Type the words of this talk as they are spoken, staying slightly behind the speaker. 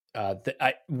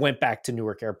I went back to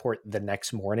Newark Airport the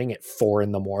next morning at 4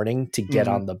 a.m. to get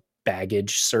on the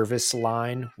baggage service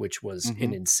line, which was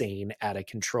an insane, out of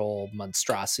control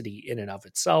monstrosity in and of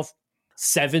itself.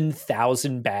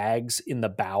 7,000 bags in the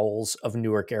bowels of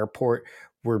Newark Airport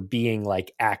were being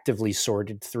like actively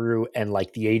sorted through. And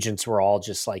like the agents were all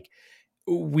just like,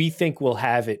 we think we'll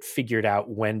have it figured out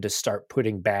when to start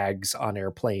putting bags on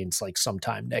airplanes like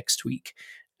sometime next week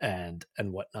and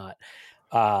whatnot.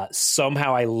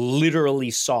 Somehow I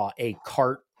literally saw a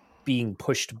cart being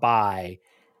pushed by,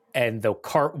 and the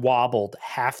cart wobbled,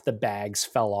 half the bags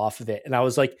fell off of it. And I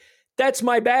was like, that's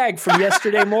my bag from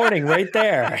yesterday morning right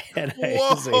there. And I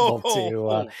was able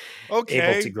to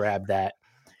grab that.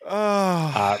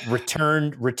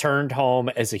 Returned home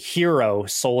as a hero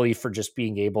solely for just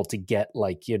being able to get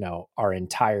like, our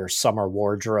entire summer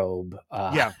wardrobe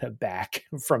back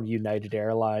from United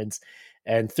Airlines,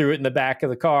 and threw it in the back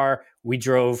of the car. We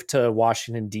drove to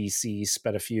Washington, D.C.,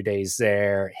 spent a few days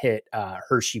there, hit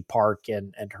Hershey Park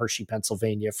and Hershey,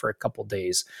 Pennsylvania for a couple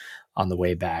days on the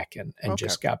way back, and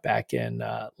just got back in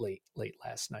late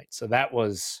last night. So that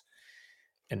was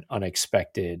an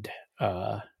unexpected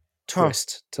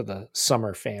twist to the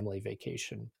summer family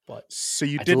vacation. But so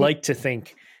I'd like to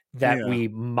think that we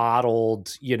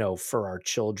modeled, for our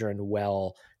children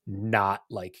well, not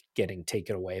like getting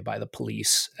taken away by the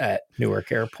police at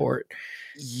Newark Airport.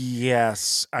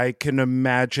 Yes, I can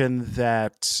imagine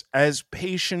that. As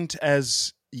patient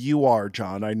as you are,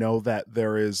 John, I know that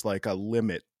there is like a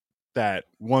limit that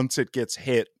once it gets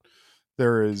hit,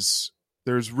 there's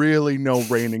really no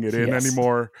reining it in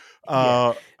anymore.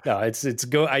 No,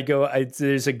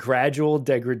 there's a gradual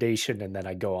degradation, and then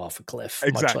I go off a cliff,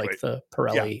 much like the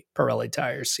Pirelli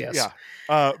tires. Yes.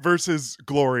 Yeah. Versus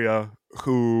Gloria,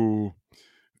 who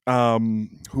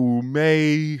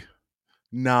may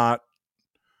not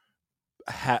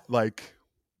I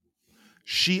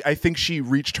think she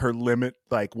reached her limit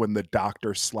like when the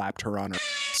doctor slapped her on her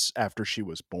ass after she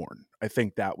was born. I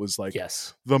think that was like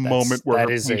the moment where her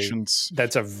patience.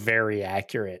 That's a very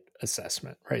accurate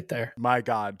assessment right there. My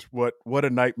God, what a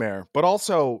nightmare. But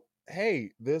also,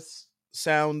 hey, this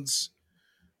sounds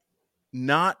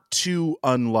not too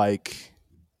unlike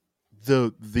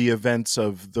the events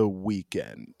of the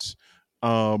weekend.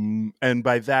 And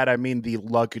by that I mean the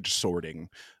luggage sorting.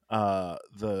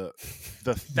 The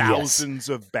thousands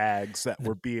of bags that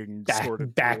were being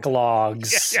sorted,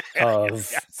 backlogs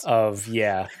of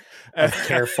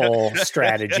careful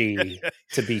strategy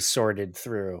to be sorted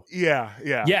through. Yeah.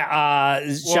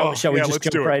 Shall we just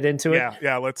jump right into it?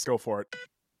 Yeah, let's go for it.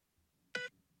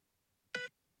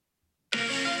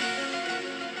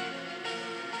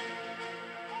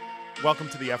 Welcome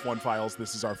to the F1 Files.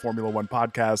 This is our Formula One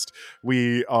podcast.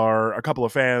 We are a couple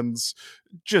of fans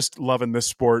just loving this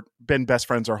sport, been best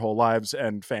friends our whole lives,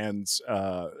 and fans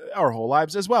our whole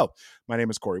lives as well. My name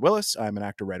is Corey Willis. I'm an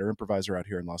actor, writer, improviser out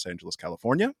here in Los Angeles,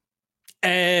 California.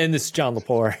 And this is John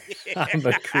Lepore. I'm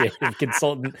a creative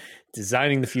consultant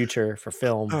designing the future for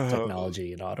film,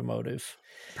 technology, and automotive.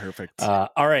 Perfect. All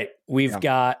right. We've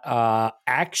got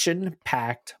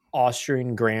action-packed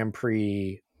Austrian Grand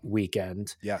Prix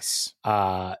weekend. Yes.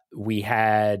 We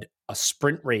had a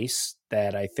sprint race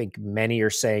that I think many are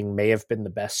saying may have been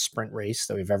the best sprint race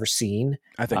that we've ever seen.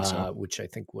 I think so. Which I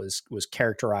think was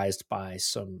characterized by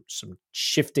some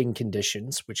shifting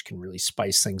conditions, which can really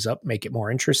spice things up, make it more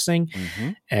interesting.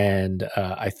 And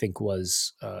I think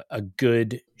was a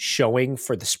good showing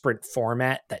for the sprint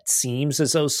format that seems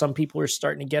as though some people are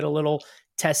starting to get a little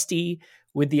testy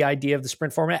with the idea of the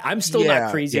sprint format. I'm still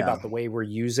not crazy about the way we're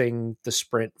using the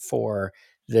sprint for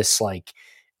this. Like,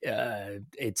 I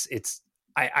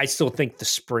still think the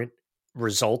sprint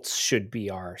results should be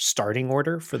our starting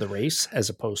order for the race, as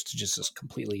opposed to just this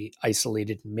completely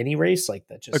isolated mini race. Like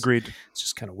that just agreed. It's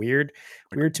just kind of weird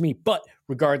to me. But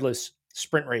regardless,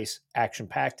 sprint race, action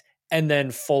packed, and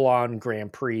then full on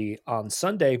Grand Prix on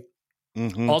Sunday.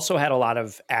 Also had a lot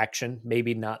of action,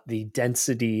 maybe not the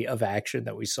density of action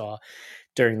that we saw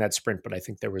during that sprint, but I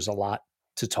think there was a lot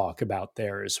to talk about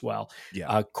there as well.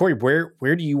 Yeah. Corey,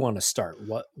 where do you want to start?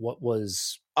 What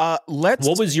was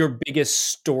your biggest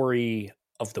story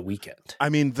of the weekend? I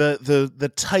mean,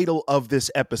 the title of this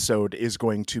episode is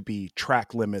going to be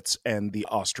Track Limits and the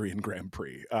Austrian Grand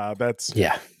Prix.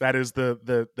 That is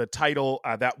the title.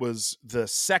 That was the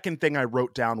second thing I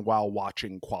wrote down while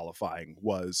watching qualifying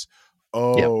was,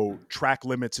 track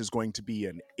limits is going to be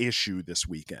an issue this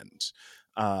weekend.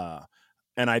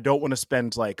 And I don't want to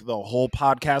spend like the whole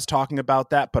podcast talking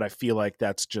about that, but I feel like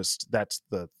that's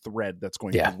the thread that's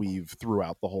going to weave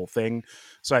throughout the whole thing.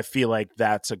 So I feel like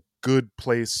that's a good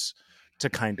place to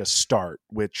kind of start,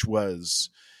 which was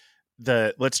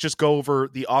let's just go over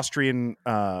the Austrian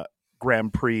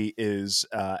Grand Prix is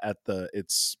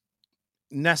it's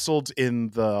nestled in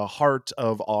the heart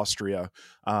of Austria,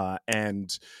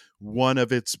 and one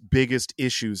of its biggest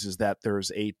issues is that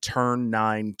there's a turn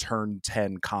 9, turn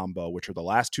 10 combo, which are the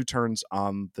last two turns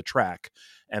on the track,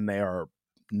 and they are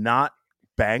not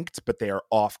banked, but they are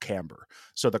off camber.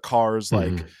 So the cars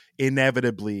like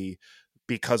inevitably,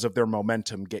 because of their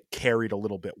momentum, get carried a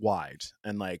little bit wide.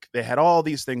 And like they had all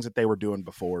these things that they were doing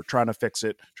before, trying to fix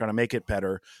it, trying to make it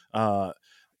better.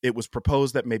 It was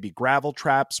proposed that maybe gravel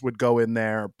traps would go in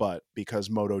there, but because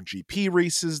MotoGP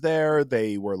races there,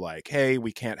 they were like, hey,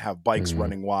 we can't have bikes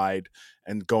running wide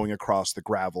and going across the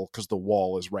gravel because the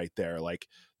wall is right there. Like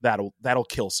that'll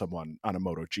kill someone on a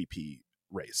MotoGP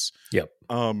race. Yep.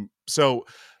 So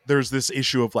there's this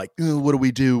issue of like, what do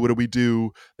we do? What do we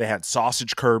do? They had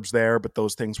sausage curbs there, but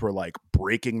those things were like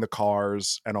breaking the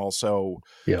cars, and also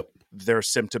they're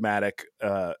symptomatic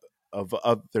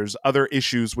of there's other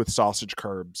issues with sausage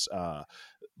curbs.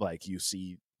 Like you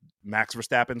see Max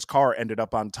Verstappen's car ended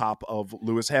up on top of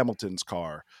Lewis Hamilton's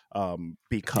car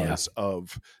because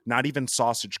of not even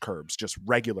sausage curbs, just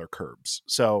regular curbs.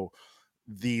 So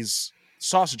these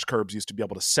sausage curbs used to be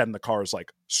able to send the cars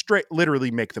like straight,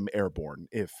 literally make them airborne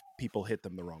if people hit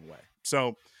them the wrong way.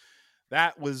 So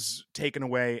that was taken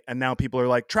away, and now people are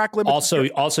like, track limits.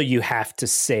 Also, you have to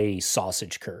say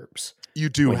sausage curbs. You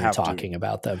do when have you're talking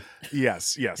about them.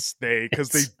 Yes, because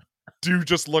they do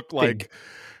just look like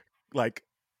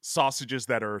sausages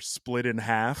that are split in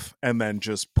half and then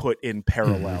just put in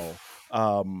parallel,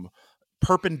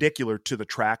 perpendicular to the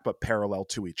track, but parallel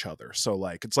to each other. So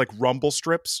like it's like rumble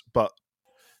strips, but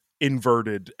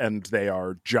inverted, and they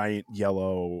are giant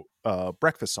yellow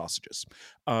breakfast sausages.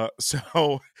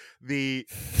 So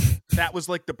that was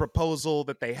like the proposal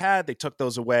that they had. They took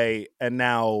those away, and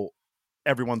now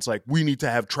everyone's like, we need to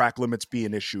have track limits be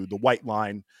an issue. The white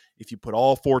line, if you put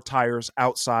all 4 tires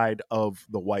outside of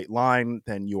the white line,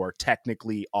 then you are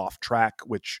technically off track,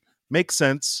 which makes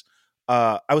sense.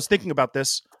 I was thinking about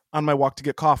this on my walk to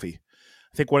get coffee.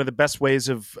 I think one of the best ways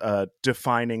of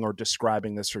defining or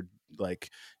describing this, or like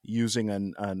using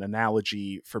an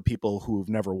analogy for people who've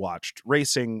never watched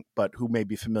racing, but who may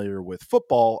be familiar with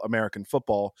football, American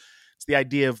football, it's the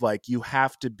idea of like,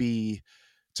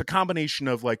 it's a combination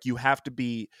of like, you have to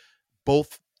be,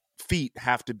 both feet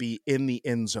have to be in the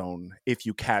end zone if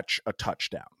you catch a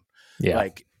touchdown. Yeah.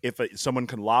 Like if someone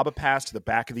can lob a pass to the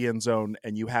back of the end zone,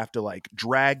 and you have to like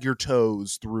drag your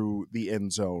toes through the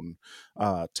end zone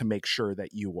to make sure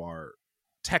that you are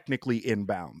technically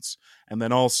inbounds. And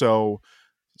then also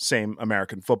same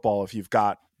American football, if you've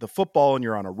got the football and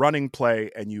you're on a running play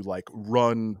and you like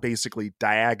run basically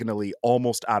diagonally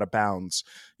almost out of bounds,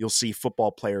 you'll see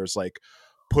football players like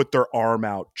put their arm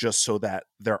out just so that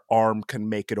their arm can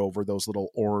make it over those little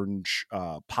orange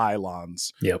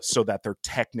pylons, so that they're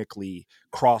technically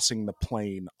crossing the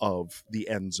plane of the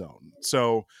end zone.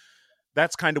 So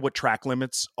that's kind of what track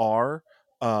limits are.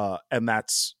 And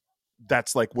that's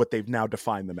like what they've now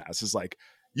defined them as, is like,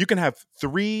 you can have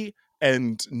 3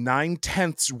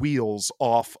 9/10 wheels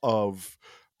off of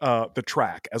the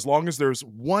track, as long as there's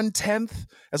 1/10,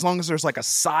 as long as there's like a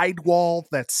sidewall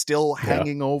that's still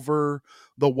hanging over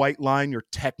the white line, you're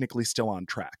technically still on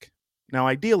track. Now,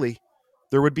 ideally,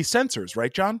 there would be sensors,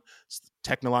 right, John?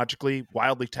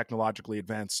 Wildly technologically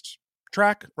advanced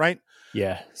track, right?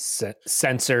 Yeah,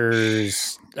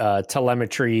 sensors,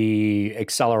 telemetry,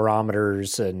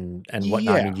 accelerometers, and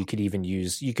whatnot. I mean,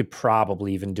 you could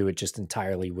probably even do it just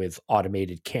entirely with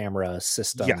automated camera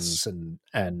systems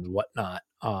and whatnot.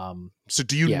 So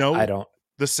do you know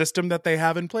the system that they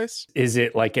have in place? Is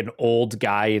it like an old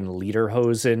guy in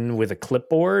lederhosen with a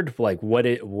clipboard? Like what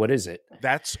is it?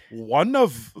 That's one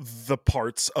of the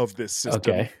parts of this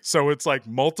system. Okay. So it's like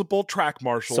multiple track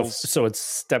marshals. So it's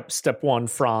step one,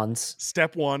 Franz.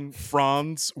 Step 1,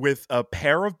 Franz with a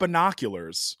pair of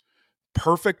binoculars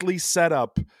perfectly set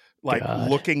up, like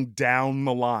looking down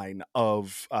the line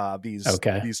of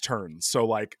these turns. So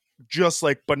like just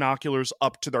like binoculars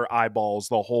up to their eyeballs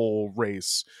the whole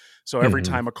race. So every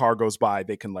time a car goes by,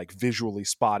 they can like visually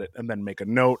spot it and then make a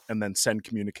note and then send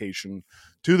communication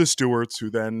to the stewards, who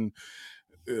then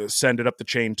send it up the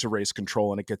chain to race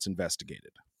control, and it gets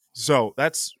investigated. So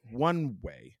that's one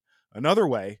way. Another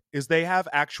way is they have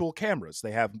actual cameras.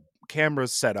 They have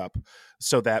cameras set up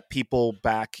so that people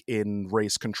back in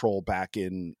race control, back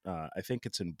in I think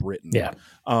it's in Britain,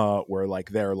 where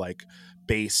like their like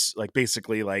base, like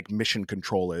basically like mission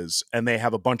control is, and they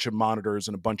have a bunch of monitors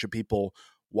and a bunch of people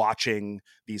watching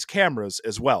these cameras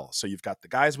as well. So you've got the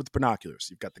guys with the binoculars,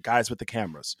 you've got the guys with the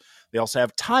cameras. They also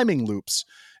have timing loops.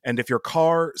 And if your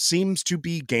car seems to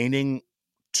be gaining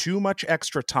too much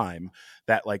extra time,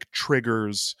 that like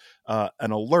triggers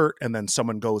an alert, and then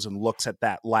someone goes and looks at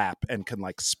that lap and can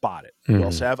like spot it. You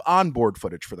also have onboard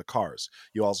footage for the cars.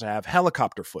 You also have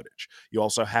helicopter footage. You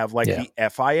also have like the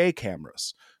FIA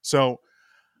cameras. So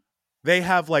they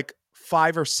have like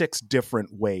 5 or 6 different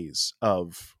ways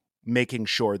of making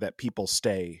sure that people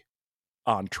stay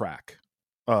on track.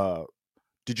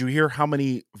 Did you hear how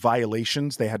many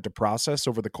violations they had to process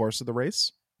over the course of the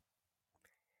race?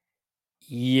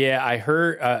 Yeah, I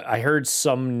heard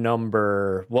some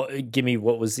number. Well, give me,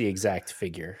 what was the exact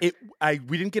figure?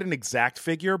 We didn't get an exact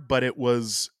figure, but it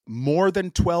was more than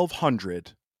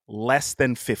 1,200, less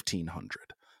than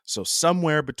 1,500. So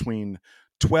somewhere between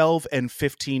 12 and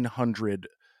 1,500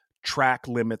 track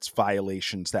limits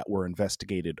violations that were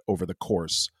investigated over the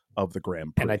course of the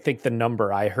Grand Prix. And I think the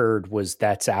number I heard was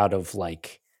that's out of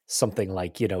like something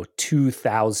like,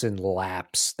 2,000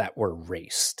 laps that were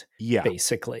raced,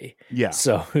 basically. Yeah.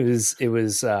 So it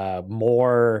was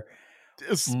more,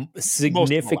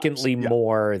 significantly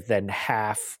more than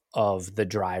half of the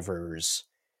drivers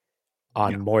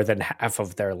on more than half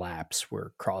of their laps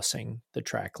were crossing the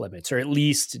track limits, or at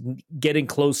least getting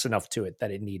close enough to it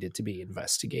that it needed to be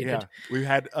investigated. Yeah. We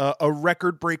had a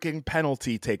record-breaking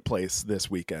penalty take place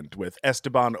this weekend with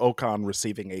Esteban Ocon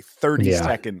receiving a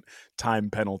 30-second time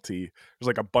penalty. There's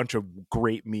like a bunch of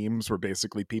great memes where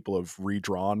basically people have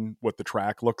redrawn what the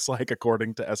track looks like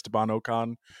according to Esteban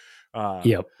Ocon.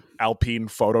 Alpine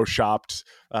photoshopped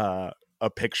a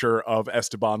picture of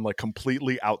Esteban like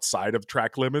completely outside of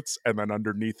track limits, and then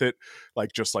underneath it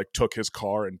like just like took his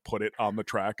car and put it on the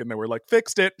track, and they were like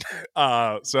fixed it.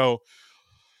 So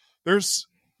there's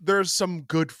some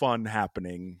good fun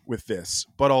happening with this,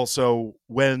 but also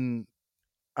when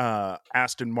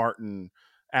Aston Martin,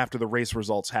 after the race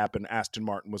results happened, Aston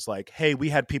Martin was like, hey, we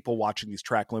had people watching these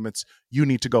track limits, you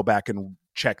need to go back and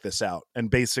check this out.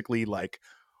 And basically like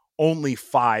only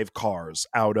 5 cars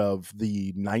out of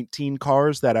the 19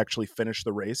 cars that actually finished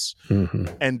the race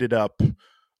ended up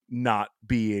not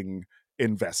being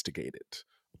investigated.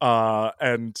 Well,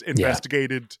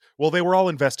 they were all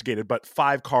investigated, but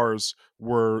 5 cars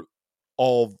were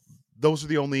those are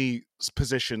the only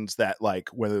positions that like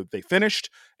whether they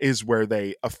finished is where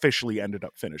they officially ended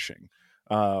up finishing.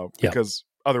 Because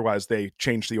otherwise they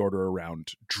changed the order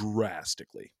around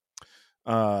drastically.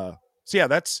 So yeah,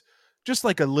 that's just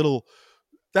like a little,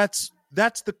 that's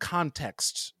the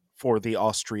context for the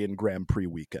Austrian Grand Prix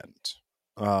weekend.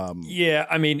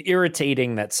 I mean,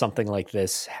 irritating that something like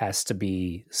this has to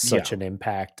be such an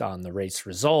impact on the race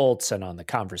results and on the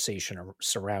conversation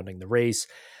surrounding the race.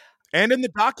 And in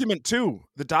the document too,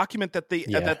 the document that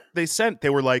they sent, they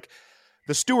were like,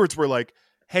 the stewards were like,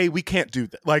 hey, we can't do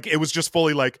that. Like, it was just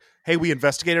fully like, hey, we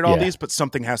investigated all these, but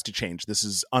something has to change. This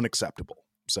is unacceptable.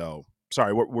 So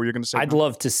sorry, what were you going to say? I'd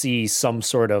love to see some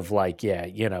sort of like,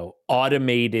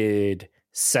 automated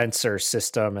sensor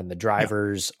system, and the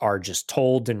drivers are just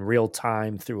told in real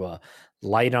time through a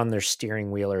light on their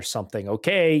steering wheel or something.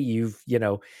 Okay, you've,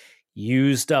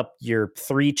 used up your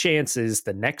 3 chances.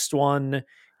 The next one,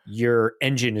 your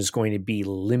engine is going to be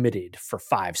limited for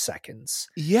 5 seconds.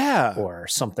 Yeah. Or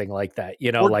something like that.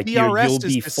 Or like you'll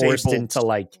be forced into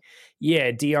like,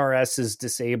 DRS is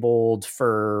disabled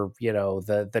for,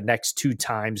 the next 2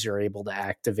 times you're able to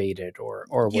activate it or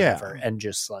whatever. And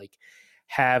just like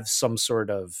have some sort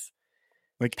of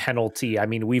like penalty. I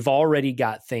mean, we've already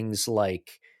got things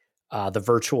like the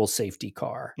virtual safety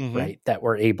car, right? That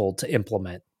we're able to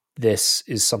implement. This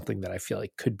is something that I feel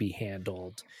like could be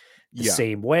handled the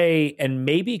same way, and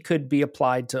maybe could be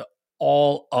applied to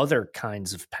all other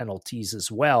kinds of penalties as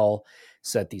well,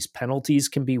 so that these penalties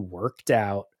can be worked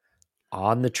out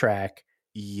on the track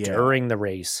during the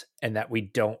race, and that we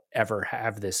don't ever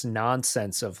have this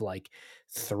nonsense of like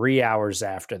 3 hours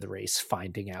after the race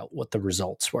finding out what the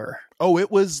results were. Oh, it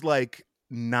was like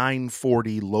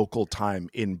 9:40 local time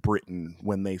in Britain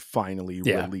when they finally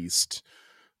released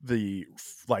the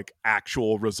like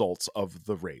actual results of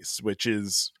the race, which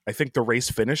is, I think the race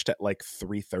finished at like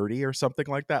 3:30 or something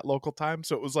like that local time.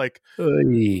 So it was like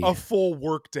a full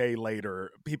work day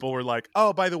later. People were like,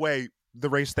 oh, by the way, the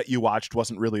race that you watched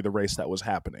wasn't really the race that was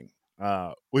happening.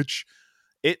 Which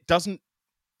it doesn't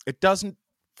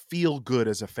feel good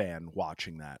as a fan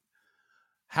watching that.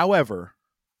 However,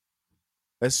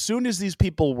 as soon as these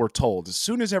people were told, as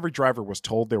soon as every driver was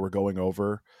told they were going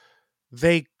over,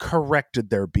 they corrected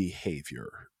their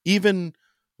behavior. Even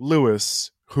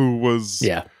Lewis, who was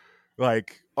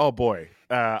like, Oh boy,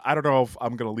 I don't know if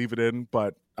I'm going to leave it in,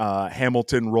 but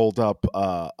Hamilton rolled up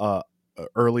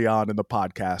early on in the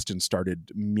podcast and started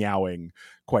meowing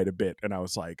quite a bit, and I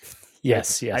was like,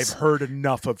 yes, I've heard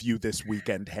enough of you this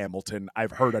weekend, Hamilton.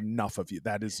 I've heard enough of you.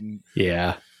 That is,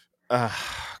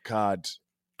 God.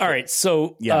 All right,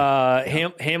 so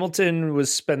Hamilton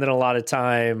was spending a lot of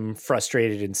time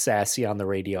frustrated and sassy on the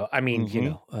radio. I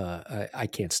mean, I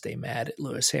can't stay mad at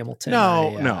Lewis Hamilton.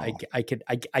 No.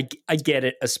 I get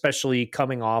it, especially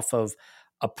coming off of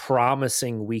a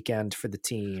promising weekend for the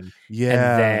team, and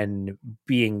then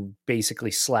being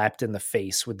basically slapped in the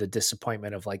face with the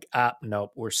disappointment of like,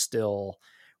 nope, we're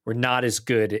not as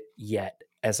good yet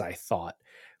as I thought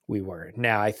we were.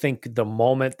 Now, I think the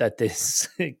moment that this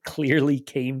clearly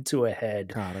came to a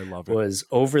head was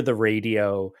over the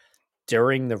radio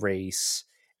during the race.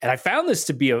 And I found this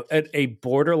to be a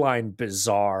borderline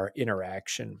bizarre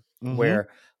interaction where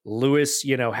Lewis,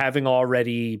 having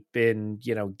already been,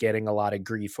 getting a lot of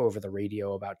grief over the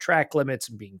radio about track limits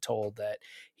and being told that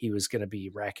he was going to be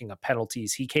racking up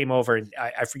penalties. He came over and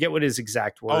I forget what his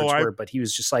exact words were, but he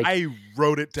was just like, I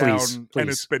wrote it down and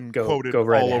it's been quoted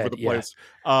all over the place.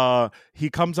 He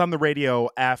comes on the radio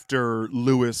after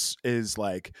Lewis is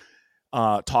like,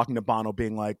 talking to Bono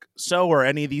being like, so are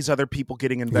any of these other people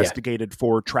getting investigated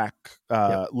for track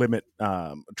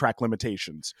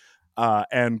limitations?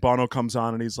 And Bono comes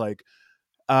on and he's like,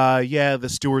 the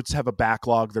stewards have a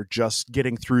backlog. They're just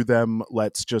getting through them.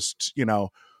 Let's just,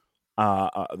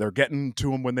 they're getting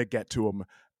to them when they get to them.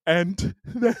 And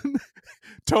then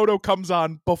Toto comes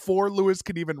on before Lewis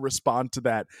can even respond to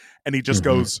that. And he just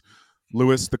goes,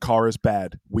 Lewis, the car is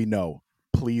bad. We know.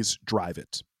 Please drive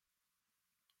it.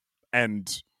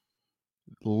 And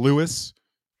Lewis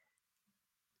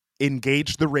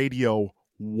engaged the radio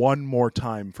one more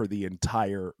time for the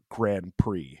entire Grand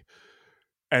Prix.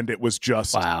 And it was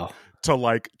just to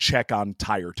like check on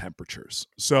tire temperatures.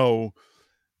 So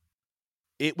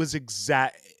it was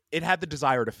it had the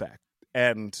desired effect.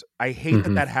 And I hate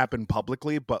that happened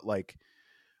publicly, but like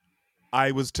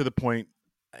I was to the point,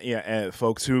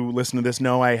 folks who listen to this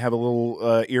know I have a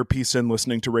little earpiece in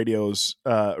listening to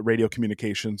radio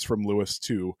communications from Lewis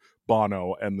to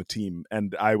Bono and the team.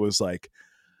 And I was like,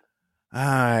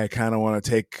 I kind of want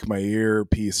to take my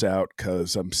earpiece out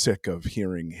because I'm sick of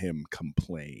hearing him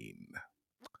complain.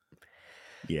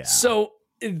 Yeah. So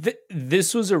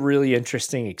this was a really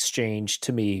interesting exchange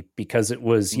to me because it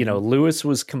was, Lewis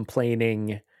was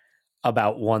complaining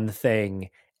about one thing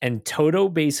and Toto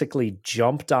basically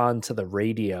jumped onto the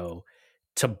radio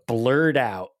to blurt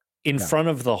out in front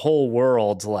of the whole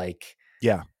world, like,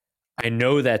 I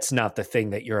know that's not the thing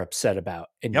that you're upset about,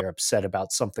 and you're upset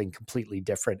about something completely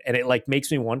different. And it like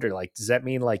makes me wonder, like, does that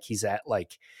mean like he's at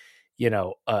like,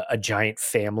 a giant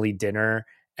family dinner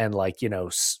and like,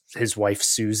 his wife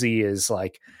Susie is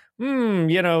like,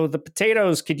 the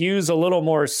potatoes could use a little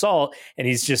more salt. And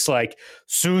he's just like,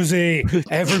 Susie,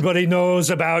 everybody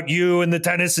knows about you and the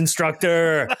tennis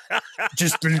instructor.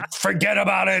 Just forget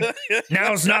about it.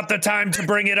 Now's not the time to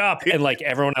bring it up. And like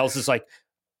everyone else is like,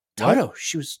 Toto,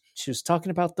 she was talking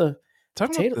about the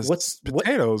potatoes.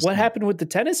 Potatoes. What happened with the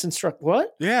tennis instructor?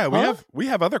 What? Yeah, we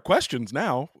have other questions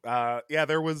now.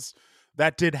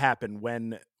 That did happen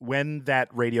when that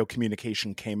radio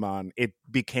communication came on. It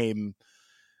became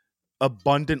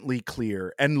abundantly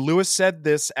clear. And Lewis said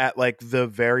this at like the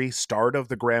very start of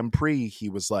the Grand Prix. He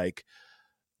was like,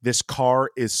 this car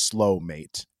is slow,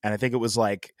 mate. And I think it was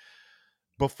like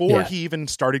before he even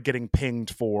started getting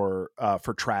pinged for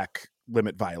track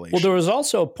limit violation. Well, there was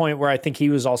also a point where I think he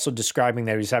was also describing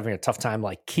that he was having a tough time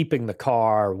like keeping the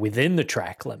car within the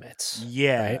track limits.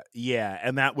 Yeah.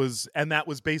 And that was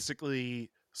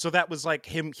basically, so that was like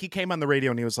him. He came on the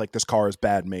radio and he was like, this car is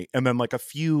bad, mate. And then like a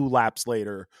few laps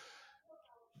later,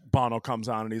 Bono comes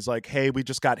on and he's like, hey, we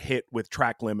just got hit with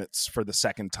track limits for the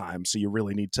second time. So you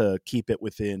really need to keep it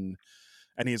within.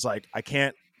 And he's like, I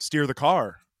can't steer the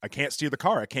car. I can't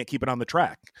keep it on the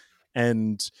track.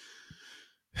 And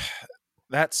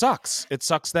that sucks. It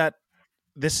sucks that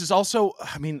this is also,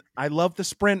 I mean, I love the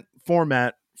sprint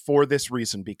format for this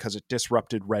reason because it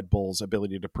disrupted Red Bull's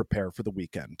ability to prepare for the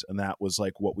weekend. And that was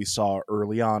like what we saw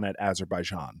early on at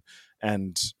Azerbaijan.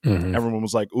 And everyone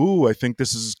was like, ooh, I think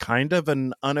this is kind of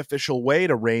an unofficial way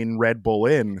to rein Red Bull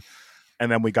in. And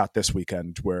then we got this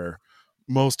weekend where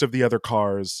most of the other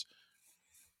cars,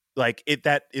 like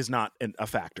that is not a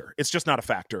factor. It's just not a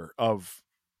factor of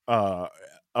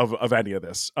any of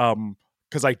this.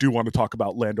 Because I do want to talk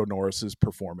about Lando Norris's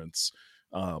performance.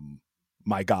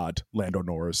 My God, Lando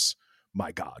Norris,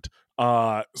 my God.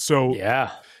 So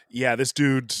yeah, this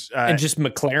dude, and just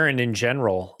McLaren in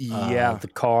general. The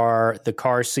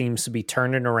car seems to be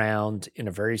turning around in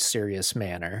a very serious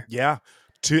manner. Yeah.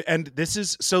 There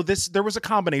was a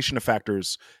combination of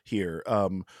factors here.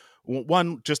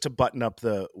 One, just to button up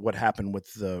what happened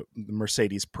with the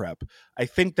Mercedes prep. I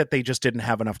think that they just didn't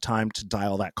have enough time to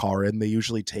dial that car in. They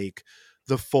usually take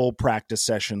the full practice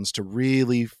sessions to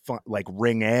really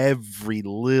wring every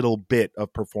little bit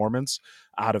of performance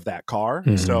out of that car.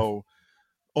 Mm-hmm. So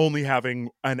only having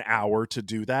an hour to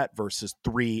do that versus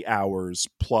 3 hours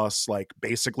plus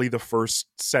basically the first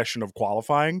session of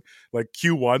qualifying,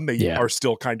 Q1, they are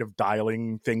still kind of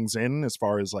dialing things in as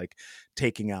far as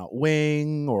taking out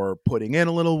wing or putting in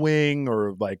a little wing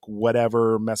or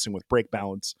whatever, messing with brake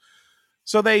balance.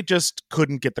 So they just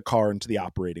couldn't get the car into the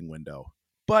operating window.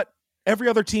 But every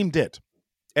other team did.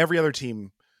 Every other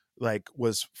team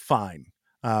was fine.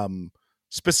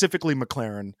 Specifically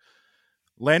McLaren.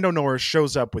 Lando Norris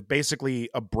shows up with basically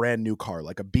a brand new car,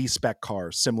 like a B-spec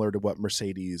car, similar to what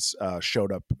Mercedes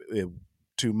showed up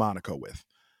to Monaco with.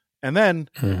 And then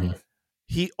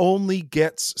he only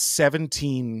gets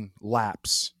 17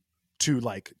 laps to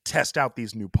test out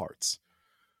these new parts.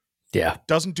 Yeah.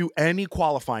 Doesn't do any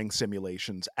qualifying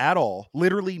simulations at all.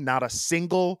 Literally not a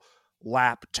single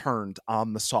lap turned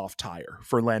on the soft tire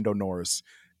for Lando Norris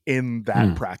in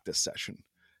that practice session.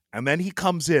 And then he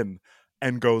comes in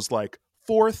and goes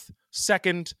fourth,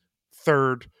 second,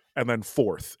 third, and then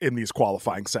fourth in these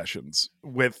qualifying sessions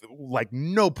with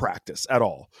no practice at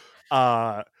all.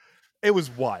 It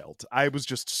was wild. I was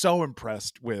just so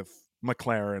impressed with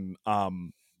McLaren.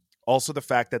 Also the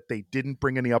fact that they didn't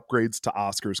bring any upgrades to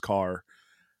Oscar's car.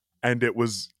 And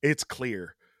it's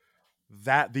clear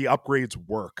that the upgrades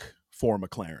work for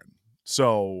McLaren.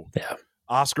 So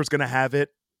Oscar's going to have it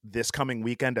this coming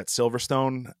weekend at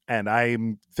Silverstone. And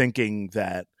I'm thinking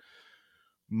that,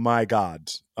 my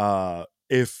God,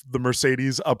 if the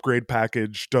Mercedes upgrade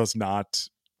package does not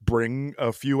bring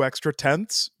a few extra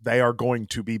tenths, they are going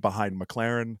to be behind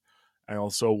McLaren. I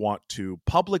also want to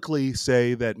publicly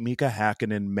say that Mika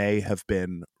Hakkinen may have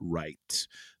been right,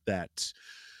 that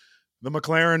the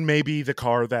McLaren may be the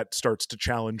car that starts to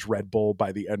challenge Red Bull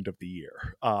by the end of the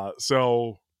year.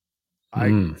 So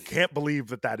I can't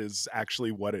believe that is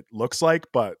actually what it looks like,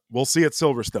 but we'll see at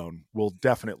Silverstone. We'll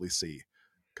definitely see.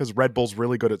 Because Red Bull's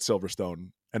really good at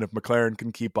Silverstone. And if McLaren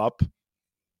can keep up,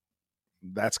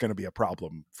 that's going to be a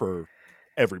problem for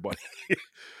everybody.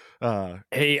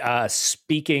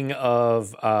 Speaking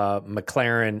of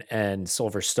McLaren and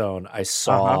Silverstone, I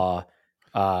saw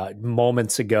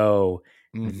moments ago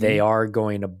they are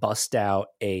going to bust out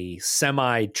a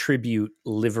semi-tribute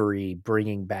livery,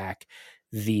 bringing back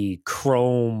the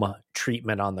chrome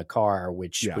treatment on the car,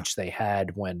 which they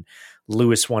had when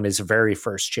Lewis won his very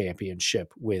first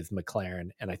championship with McLaren.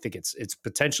 And I think it's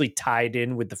potentially tied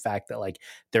in with the fact that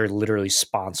they're literally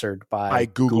sponsored by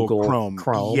Google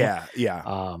Chrome. Yeah.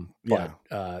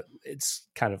 It's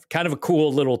kind of a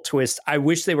cool little twist. I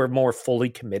wish they were more fully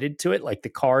committed to it. The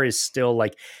car is still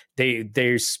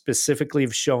they specifically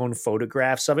have shown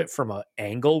photographs of it from an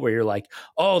angle where you're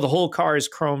oh, the whole car is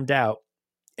chromed out.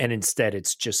 And instead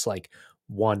it's just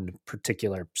one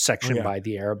particular section by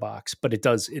the airbox, but it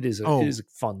is a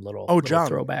fun little John,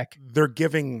 throwback. They're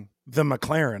giving the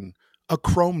McLaren a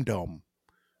chrome dome.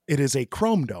 It is a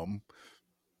chrome dome.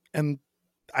 And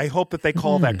I hope that they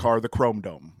call that car the Chrome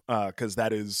Dome. Cause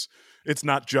it's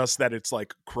not just that it's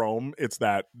chrome. It's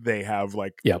that they have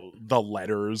the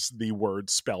letters, the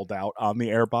words spelled out on the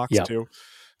airbox too.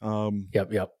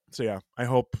 So yeah,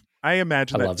 I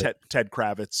imagine that Ted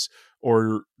Kravitz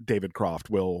or David Croft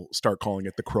will start calling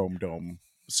it the Chrome Dome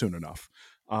soon enough.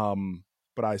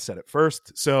 But I said it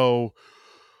first, so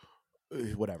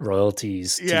whatever.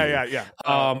 Royalties. Yeah.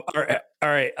 All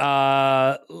right.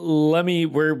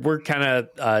 We're kind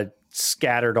of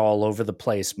scattered all over the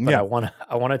place, but I want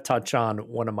to touch on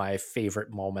one of my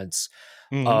favorite moments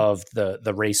of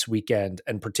the race weekend,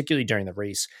 and particularly during the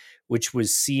race, which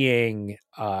was seeing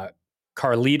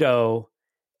Carlito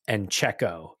and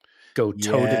Checo go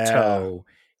toe-to-toe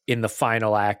in the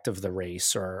final act of the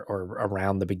race, or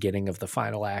around the beginning of the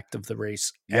final act of the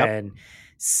race. And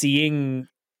seeing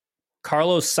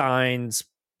Carlos Sainz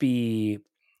be,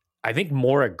 I think,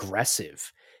 more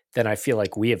aggressive than I feel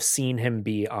like we have seen him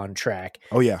be on track.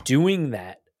 Doing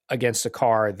that against a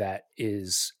car that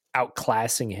is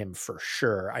outclassing him for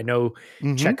sure. I know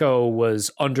Checo was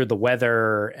under the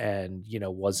weather and,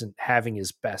 wasn't having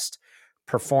his best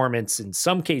performance in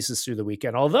some cases through the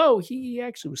weekend, although he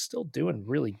actually was still doing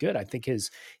really good. I think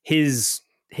his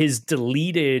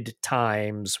deleted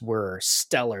times were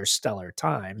stellar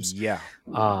times.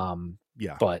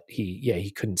 Yeah. But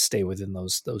he couldn't stay within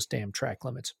those damn track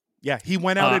limits. Yeah, he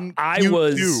went out in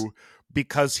Q2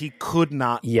 because he could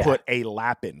not put a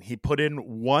lap in. He put in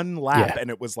one lap, and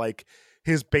it was like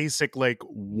his basic like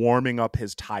warming up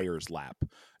his tires lap.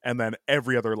 And then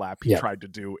every other lap he tried to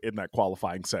do in that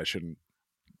qualifying session,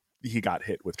 he got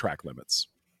hit with track limits.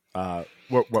 Sorry,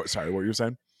 what were you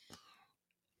saying?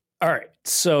 All right,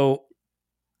 so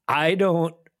I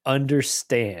don't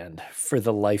understand for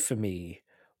the life of me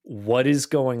what is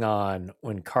going on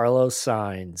when Carlos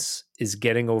Sainz is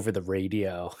getting over the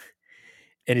radio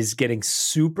and is getting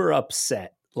super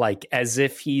upset, like as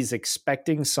if he's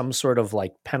expecting some sort of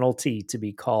like penalty to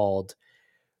be called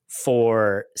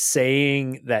for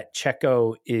saying that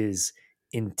Checo is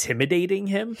intimidating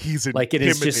him. He's like it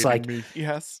is just like me.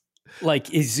 Yes. Like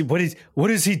what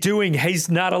is he doing? He's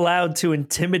not allowed to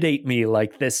intimidate me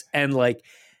like this. And like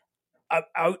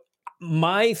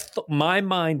my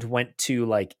mind went to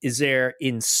like, is there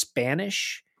in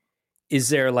Spanish? Is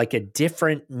there like a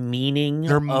different meaning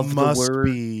of the word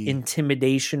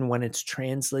intimidation when it's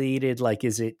translated? Like,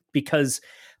 is it because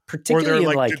particularly or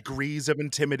there are like degrees of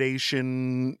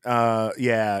intimidation?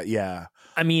 Yeah.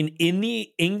 I mean, in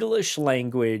the English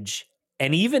language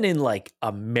and even in like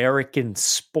American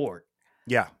sport,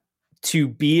 to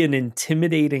be an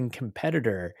intimidating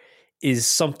competitor is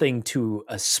something to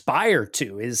aspire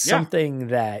to, is something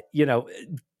that, Dale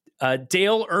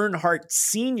Earnhardt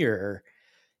Sr.,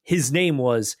 his name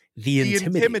was the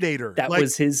Intimidator. That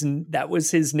was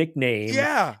his nickname.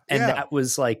 Yeah. And that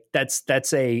was like,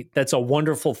 that's a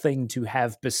wonderful thing to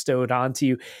have bestowed onto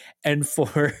you. And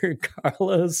for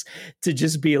Carlos to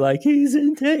just be like,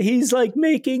 he's like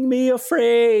making me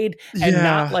afraid, and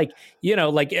not like,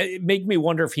 like it make me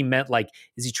wonder if he meant like,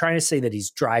 is he trying to say that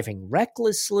he's driving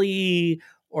recklessly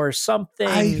or something?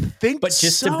 I think but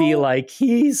just to be like,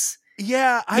 he's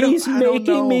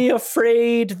making me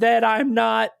afraid that I'm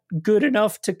not good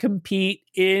enough to compete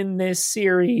in this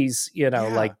series,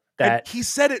 like that. And he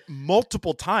said it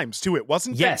multiple times too. It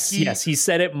wasn't he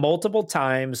said it multiple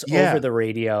times over the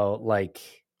radio, like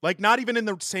not even in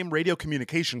the same radio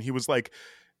communication. He was like,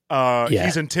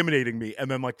 he's intimidating me.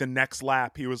 And then like the next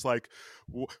lap, he was like,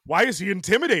 why is he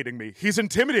intimidating me? He's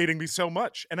intimidating me so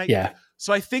much. And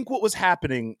so I think what was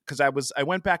happening, because I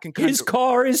went back and his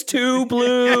car is too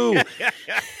blue.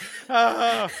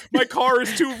 My car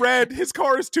is too red. His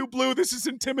car is too blue. This is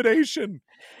intimidation.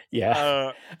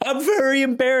 Yeah. I'm very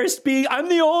embarrassed I'm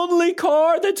the only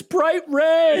car that's bright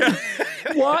red.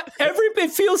 What?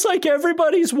 It feels like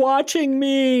everybody's watching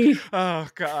me. Oh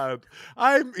God.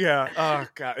 Oh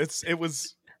God. It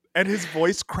was, and his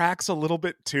voice cracks a little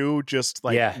bit too, just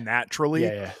like naturally.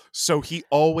 Yeah. So he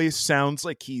always sounds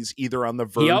like he's either on the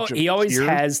verge he always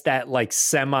has that like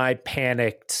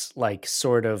semi-panicked, like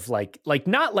sort of like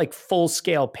not like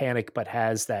full-scale panic, but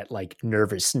has that like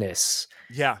nervousness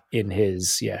in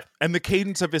his and the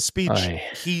cadence of his speech.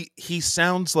 He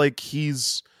sounds like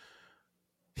he's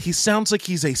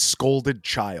a scolded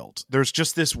child. There's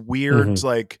just this weird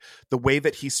like the way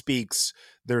that he speaks,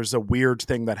 there's a weird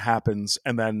thing that happens,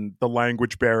 and then the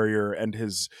language barrier and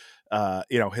his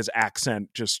his accent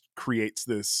just creates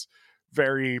this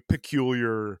very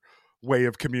peculiar way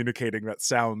of communicating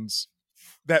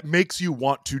that makes you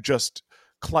want to just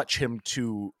clutch him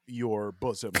to your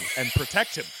bosom and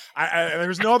protect him.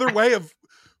 There's no other way of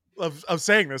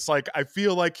saying this. Like, I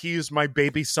feel like he's my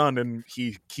baby son and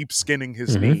he keeps skinning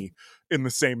his knee in the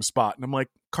same spot. And I'm like,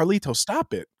 Carlito,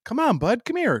 stop it. Come on, bud.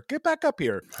 Come here. Get back up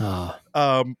here.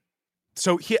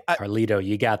 So Carlito,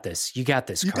 you got this. You got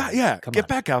this. Get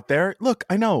back out there. Look,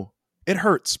 I know it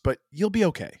hurts, but you'll be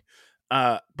okay.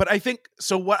 But I think,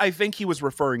 so what I think he was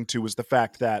referring to was the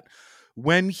fact that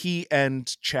when he and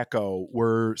Checo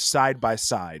were side by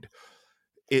side,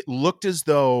 it looked as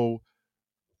though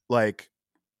like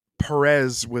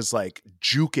Perez was like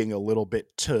juking a little bit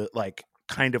to like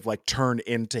kind of like turn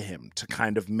into him to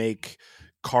kind of make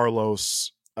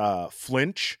Carlos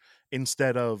flinch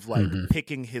instead of like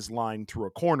picking his line through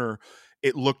a corner.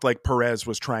 It looked like Perez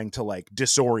was trying to like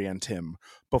disorient him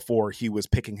before he was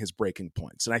picking his breaking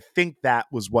points. And I think that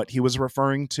was what he was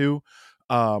referring to.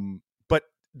 But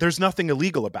there's nothing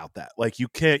illegal about that. Like you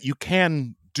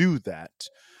can do that.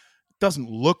 It doesn't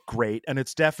look great. And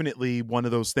it's definitely one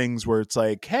of those things where it's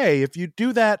like, hey, if you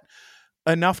do that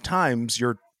enough times,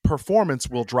 your performance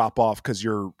will drop off because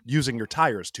you're using your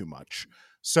tires too much.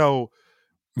 So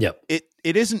it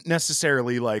isn't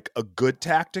necessarily like a good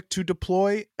tactic to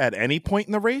deploy at any point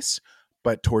in the race,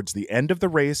 but towards the end of the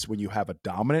race, when you have a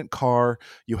dominant car,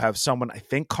 you have someone, I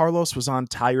think Carlos was on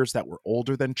tires that were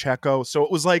older than Checo. So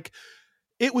it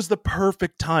was the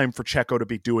perfect time for Checo to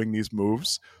be doing these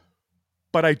moves.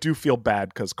 but I do feel bad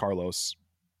because Carlos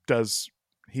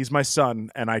he's my son,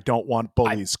 and I don't want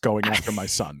bullies going after my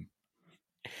son.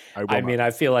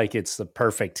 I feel like it's the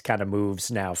perfect kind of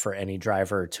moves now for any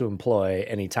driver to employ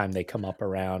anytime they come up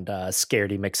around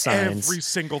Scaredy McSigns. Every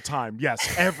single time. Yes.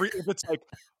 If it's like,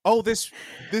 oh, this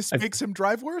makes him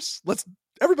drive worse. Let's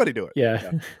everybody do it.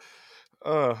 Yeah.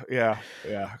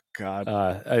 Yeah. God.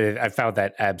 I found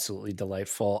that absolutely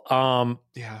delightful.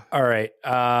 Yeah. All right.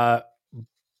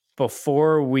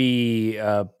 Before we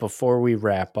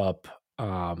wrap up,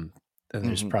 and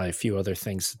there's probably a few other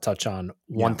things to touch on.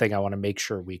 One thing I want to make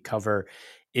sure we cover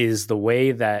is the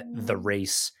way that the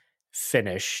race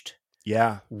finished.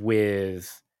 Yeah.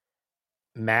 With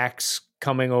Max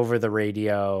coming over the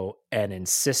radio and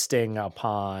insisting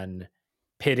upon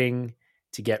pitting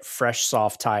to get fresh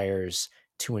soft tires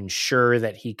to ensure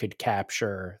that he could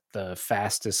capture the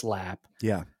fastest lap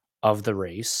of the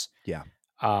race. Yeah.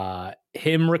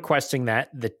 Him requesting that,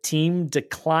 the team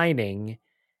declining,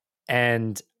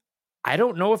 and I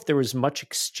don't know if there was much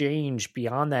exchange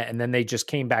beyond that. And then they just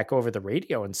came back over the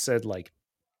radio and said, like,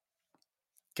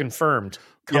 confirmed,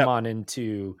 come on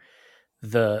into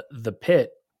the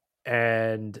pit.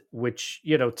 And which,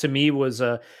 to me was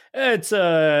it's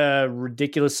a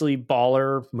ridiculously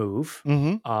baller move,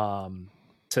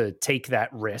 to take that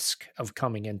risk of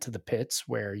coming into the pits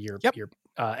where you're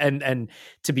and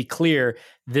to be clear,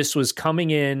 this was coming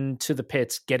into the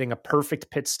pits, getting a perfect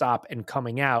pit stop, and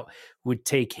coming out would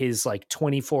take his like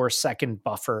 24-second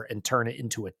buffer and turn it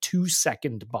into a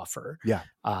 2-second buffer. Yeah.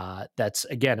 That's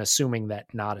again, assuming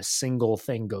that not a single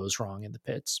thing goes wrong in the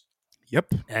pits.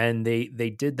 Yep. And they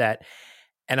did that.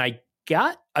 And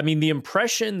the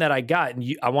impression that I got,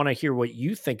 and I want to hear what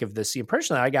you think of this. The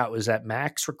impression that I got was that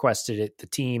Max requested it. The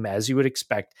team, as you would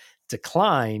expect,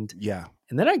 declined. Yeah.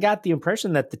 And then I got the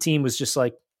impression that the team was just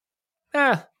like,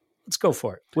 let's go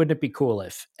for it. Wouldn't it be cool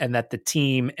if? And that the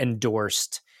team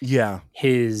endorsed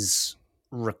his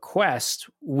request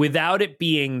without it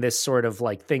being this sort of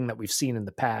like thing that we've seen in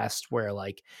the past where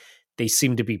like they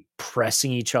seem to be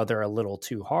pressing each other a little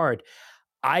too hard.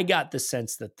 I got the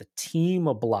sense that the team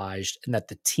obliged and that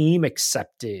the team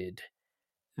accepted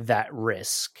that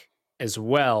risk as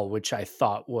well, which I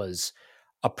thought was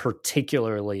a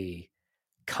particularly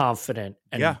confident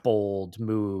and bold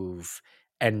move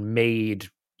and made,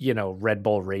 Red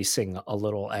Bull Racing a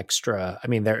little extra. I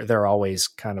mean, they're always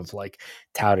kind of like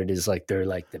touted as like, they're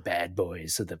like the bad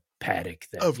boys of the paddock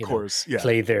that, of course,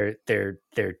 play their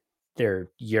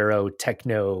Euro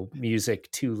techno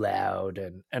music too loud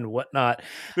and whatnot.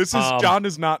 This is John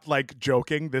is not like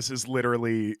joking. This is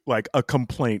literally like a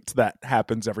complaint that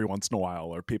happens every once in a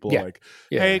while, or people are like,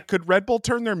 hey, could Red Bull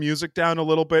turn their music down a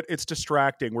little bit? It's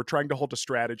distracting. We're trying to hold a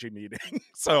strategy meeting.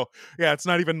 So it's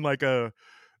not even like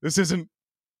this isn't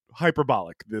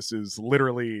hyperbolic. This is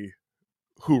literally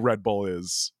who Red Bull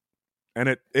is. And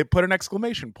it put an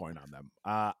exclamation point on them.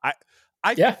 I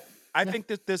think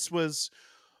that this was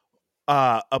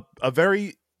a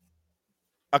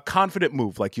confident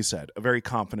move, like you said, a very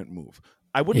confident move.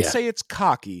 I wouldn't say it's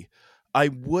cocky. I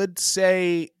would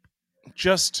say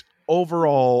just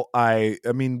overall, I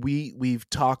mean, we've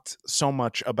talked so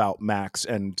much about Max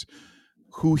and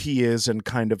who he is and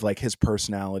kind of like his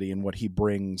personality and what he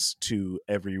brings to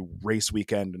every race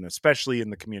weekend, and especially in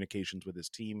the communications with his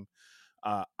team.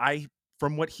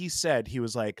 From what he said, he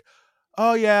was like,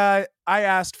 oh yeah, I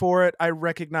asked for it. I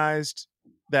recognized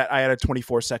that I had a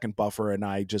 24-second buffer, and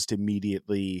I just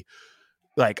immediately,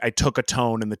 like, I took a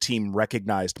tone and the team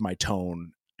recognized my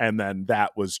tone. And then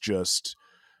that was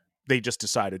they just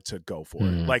decided to go for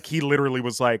it. Like, he literally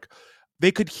was like,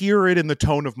 they could hear it in the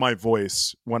tone of my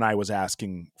voice when I was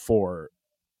asking for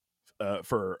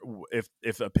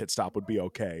if a pit stop would be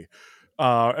okay.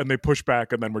 And they pushed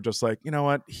back, and then we're just like, you know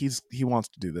what? He wants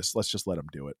to do this. Let's just let him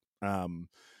do it.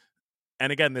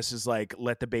 And again, this is like,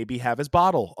 let the baby have his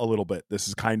bottle a little bit. This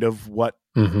is kind of what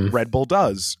Red Bull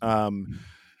does.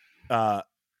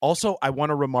 Also, I want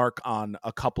to remark on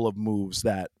a couple of moves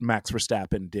that Max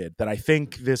Verstappen did that I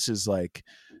think this is like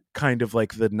kind of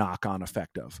like the knock-on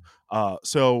effect of.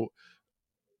 So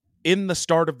in the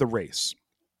start of the race,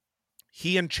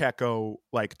 he and Checo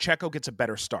gets a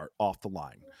better start off the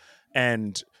line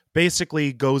and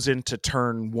basically goes into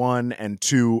turn 1 and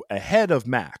 2 ahead of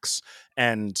Max.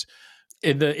 And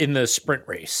in the sprint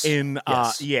race, and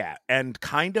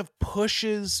kind of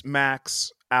pushes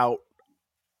Max out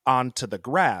onto the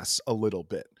grass a little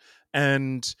bit.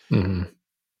 And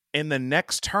in the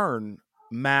next turn,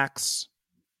 Max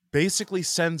basically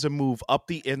sends a move up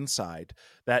the inside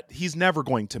that he's never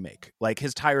going to make. Like,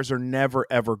 his tires are never,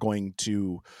 ever going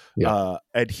to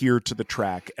adhere to the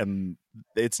track, and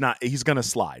he's going to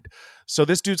slide. So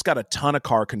this dude's got a ton of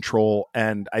car control,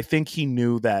 and I think he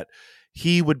knew that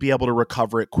he would be able to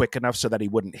recover it quick enough so that he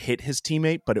wouldn't hit his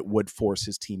teammate, but it would force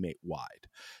his teammate wide.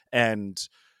 And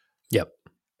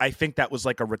I think that was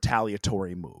like a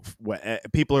retaliatory move.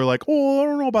 People are like, oh, I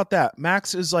don't know about that.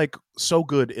 Max is like so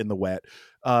good in the wet.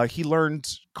 He learned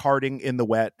karting in the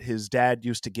wet. His dad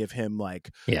used to give him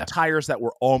like tires that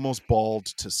were almost bald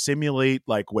to simulate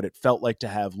like what it felt like to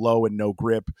have low and no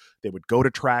grip. They would go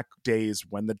to track days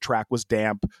when the track was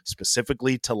damp,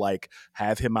 specifically to like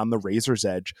have him on the razor's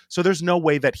edge. So there's no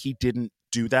way that he didn't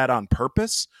do that on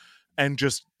purpose and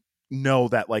just know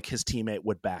that like his teammate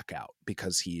would back out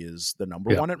because he is the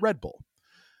number one at Red Bull.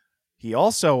 He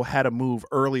also had a move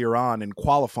earlier on in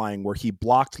qualifying where he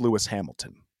blocked Lewis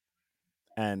Hamilton.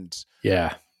 And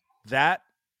that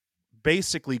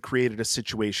basically created a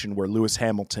situation where Lewis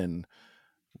Hamilton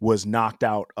was knocked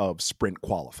out of sprint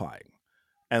qualifying.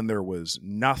 And there was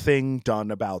nothing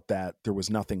done about that. There was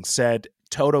nothing said.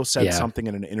 Toto said something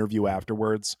in an interview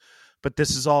afterwards. But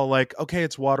this is all like, okay,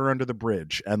 it's water under the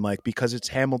bridge. And like, because it's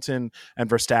Hamilton and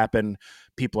Verstappen,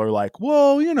 people are like,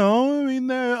 well, you know, I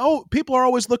mean, people are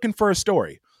always looking for a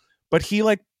story. But he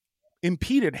like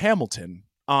impeded Hamilton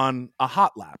on a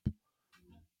hot lap.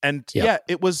 And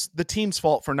it was the team's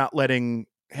fault for not letting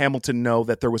Hamilton know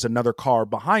that there was another car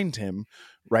behind him,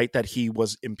 right, that he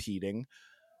was impeding.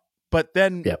 But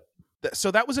then,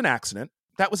 so that was an accident.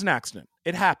 That was an accident.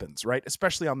 It happens, right,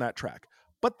 especially on that track.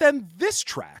 But then this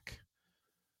track,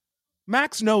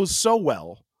 Max knows so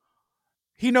well.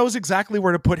 He knows exactly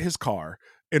where to put his car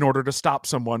in order to stop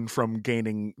someone from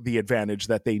gaining the advantage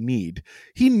that they need.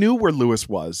 He knew where Lewis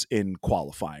was in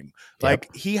qualifying.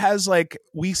 Like, he has, like,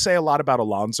 we say a lot about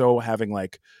Alonso having,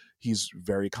 like, he's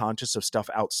very conscious of stuff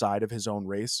outside of his own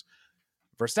race.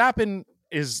 Verstappen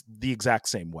is the exact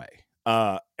same way.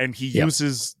 And he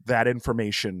uses that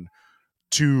information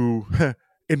to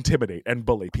intimidate and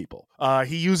bully people.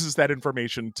 He uses that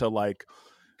information to, like,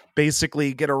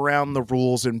 basically get around the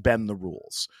rules and bend the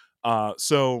rules.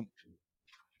 So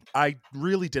I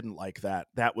really didn't like that.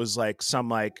 That was like some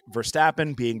like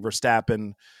Verstappen being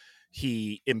Verstappen.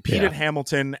 He impeded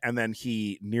Hamilton, and then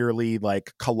he nearly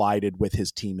like collided with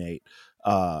his teammate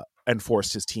and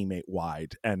forced his teammate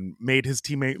wide and made his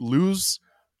teammate lose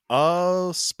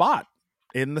a spot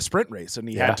in the sprint race, and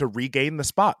he had to regain the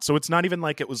spot. So it's not even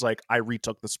like it was like I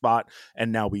retook the spot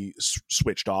and now we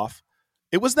switched off.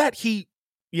 It was that it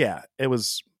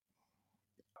was.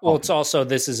 Well, it's also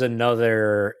this is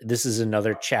another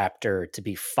chapter to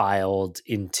be filed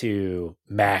into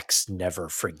Max Never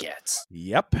Forgets.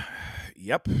 Yep.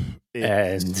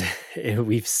 And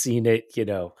we've seen it,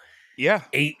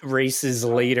 8 races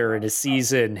later in a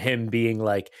season, him being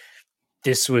like,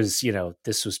 this was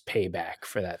payback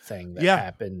for that thing that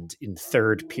happened in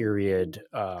third period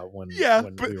when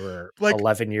we were like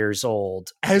 11 years old.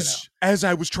 As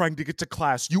I was trying to get to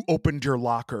class, you opened your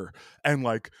locker and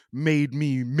like made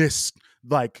me miss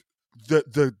like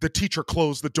the teacher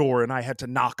closed the door and I had to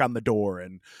knock on the door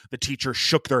and the teacher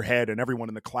shook their head and everyone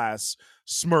in the class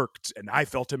smirked and I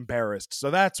felt embarrassed.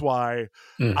 So that's why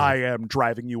I am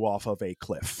driving you off of a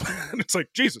cliff. And it's like,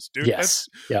 Jesus, dude. Yes.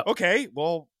 Okay,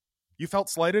 well, you felt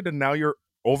slighted and now you're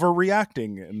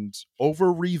overreacting and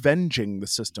over-revenging the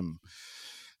system.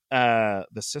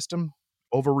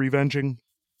 Over-revenging.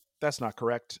 That's not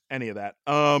correct. Any of that.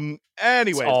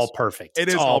 Anyways. It's all perfect.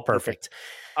 It's all perfect.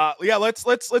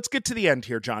 Let's get to the end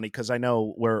here, Johnny, because I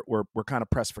know we're kind of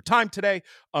pressed for time today.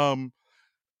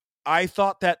 I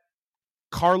thought that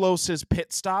Carlos's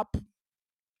pit stop,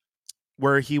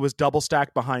 where he was double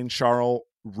stacked behind Charles,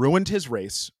 ruined his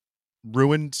race.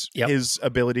 Ruined his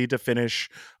ability to finish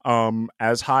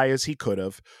as high as he could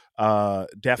have.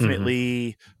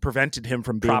 Definitely prevented him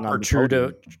from being on the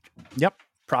podium.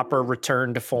 Proper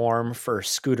return to form for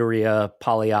Scuderia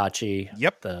Pagliacci.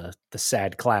 The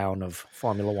sad clown of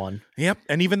Formula One.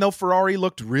 And even though Ferrari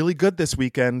looked really good this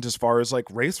weekend as far as like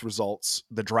race results,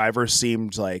 the drivers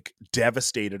seemed like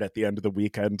devastated at the end of the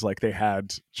weekend. Like they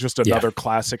had just another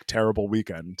classic terrible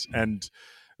weekend, and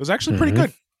it was actually pretty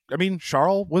good. I mean,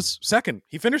 Charles was second.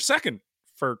 He finished second,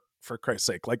 for Christ's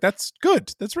sake. Like, that's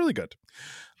good. That's really good.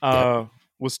 Was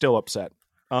still upset.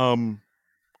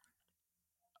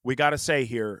 We got to say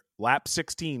here, lap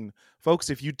 16. Folks,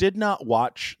 if you did not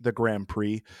watch the Grand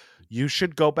Prix, you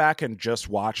should go back and just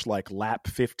watch like lap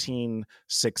 15,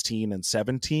 16, and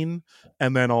 17.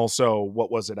 And then also,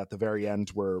 what was it at the very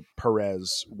end where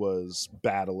Perez was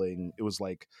battling? It was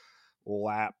like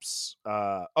laps.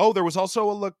 There was also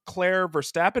a Leclerc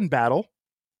Verstappen battle.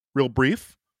 Real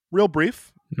brief.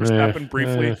 Verstappen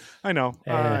briefly. I know.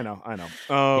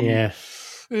 Yeah.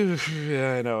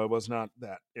 Yeah, I know. It was not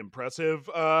that impressive.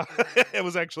 It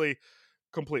was actually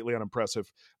completely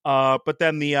unimpressive. But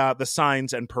then the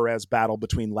Sainz and Perez battle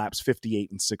between laps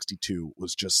 58 and 62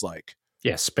 was just like,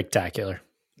 spectacular,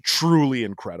 truly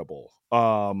incredible.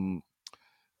 And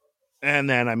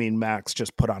then, I mean, Max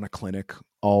just put on a clinic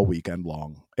all weekend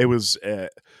long. It was,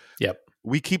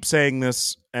 we keep saying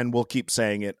this and we'll keep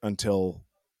saying it until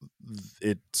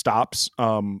it stops.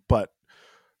 But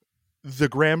the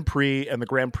Grand Prix and the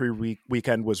Grand Prix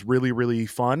weekend was really, really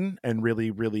fun and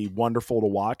really, really wonderful to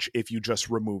watch if you just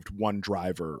removed one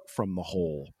driver from the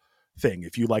whole thing.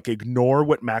 If you ignore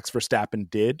what Max Verstappen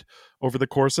did over the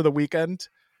course of the weekend,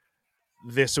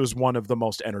 this was one of the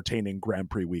most entertaining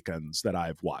Grand Prix weekends that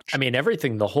I've watched. I mean,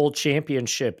 everything, the whole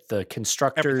championship, the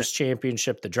constructors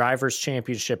championship, the drivers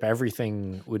championship,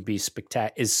 everything would be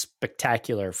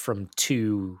spectacular from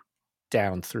 2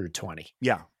 down through 20.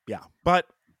 Yeah. But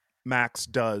Max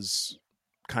does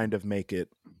kind of make it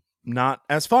not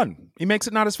as fun. He makes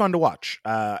it not as fun to watch.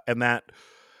 And that,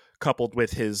 coupled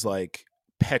with his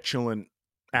petulant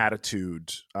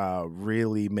attitude,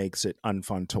 really makes it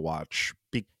unfun to watch,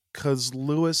 because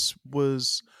Lewis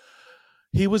was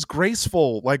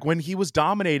graceful when he was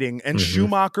dominating, and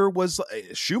Schumacher was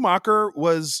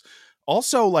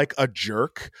also a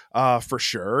jerk, for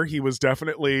sure. He was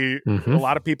definitely, a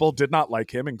lot of people did not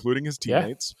like him, including his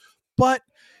teammates, but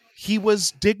he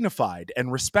was dignified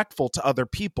and respectful to other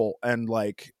people, and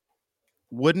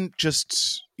wouldn't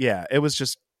just, it was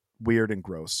just weird and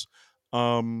gross.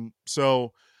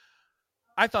 So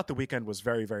I thought the weekend was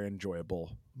very, very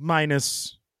enjoyable,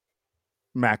 minus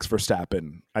Max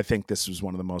Verstappen. I think this was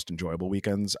one of the most enjoyable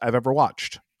weekends I've ever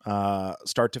watched,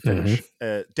 start to finish.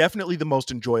 Definitely the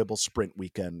most enjoyable sprint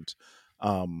weekend.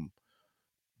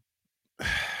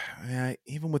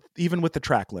 Even with the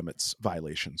track limits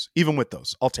violations, even with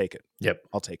those, I'll take it.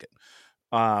 I'll take it.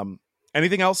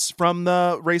 Anything else from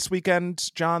the race weekend,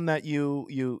 John, that you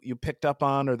picked up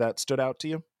on or that stood out to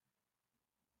you?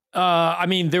 I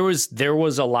mean, there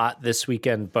was a lot this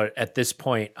weekend, but at this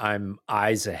point, I'm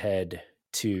eyes ahead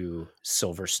to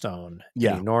Silverstone.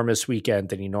 An enormous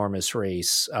weekend, an enormous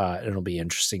race. It'll be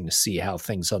interesting to see how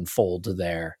things unfold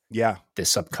there.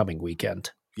 This upcoming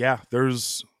weekend.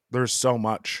 There's so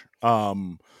much. I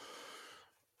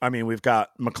mean, we've got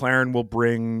McLaren will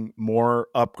bring more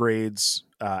upgrades.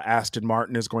 Aston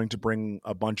Martin is going to bring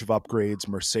a bunch of upgrades.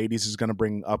 Mercedes is going to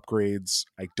bring upgrades.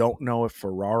 I don't know if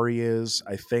Ferrari is.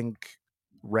 I think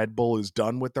Red Bull is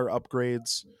done with their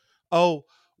upgrades. Oh,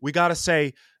 we got to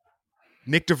say,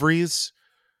 Nick de Vries,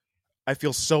 I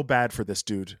feel so bad for this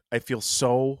dude. I feel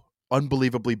so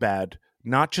unbelievably bad,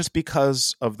 not just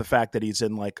because of the fact that he's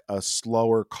in a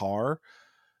slower car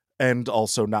and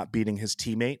also not beating his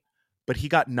teammate, but he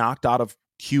got knocked out of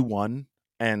Q1,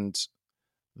 and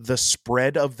the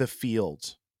spread of the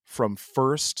field from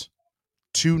first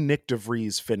to Nick de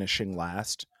Vries finishing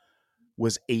last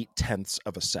was 0.8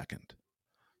 of a second.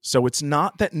 So it's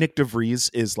not that Nick de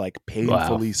Vries is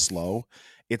painfully slow.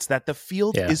 It's that the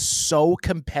field is so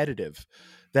competitive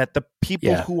that the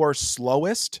people who are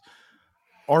slowest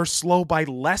are slow by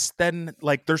less than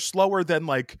they're slower than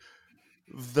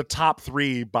the top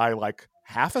 3 by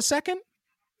half a second.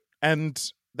 And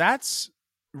that's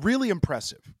really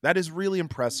impressive. That is really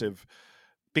impressive,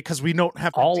 because we don't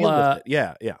have to deal with it.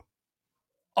 Yeah.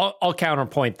 I'll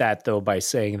counterpoint that, though, by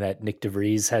saying that Nick de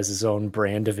Vries has his own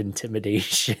brand of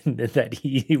intimidation that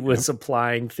he was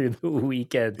applying through the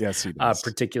weekend. Yes, he does.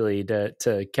 Particularly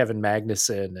to Kevin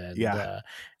Magnussen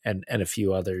and a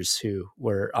few others who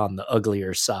were on the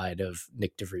uglier side of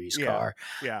Nick de Vries' car.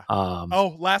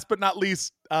 Last but not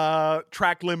least,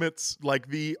 track limits,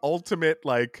 the ultimate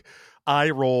eye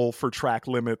roll for track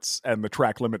limits and the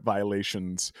track limit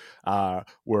violations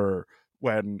were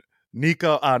when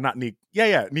Nico Hulkenberg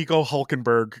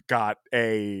got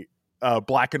a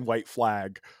black and white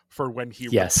flag for when he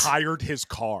retired his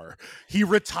car. He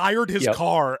retired his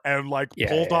car and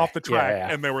pulled off the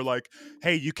track, and they were like,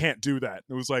 "Hey, you can't do that."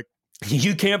 And it was like,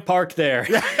 "You can't park there."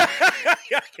 That's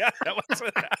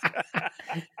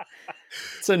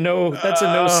a no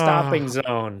stopping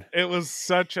zone. It was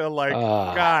such a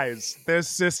guys, this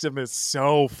system is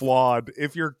so flawed.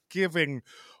 If you're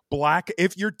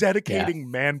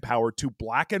dedicating manpower to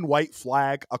black and white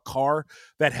flag a car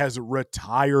that has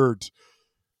retired,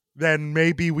 then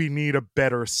maybe we need a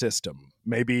better system.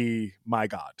 Maybe, my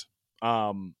God.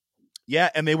 And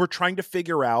they were trying to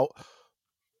figure out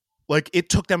like it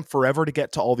took them forever to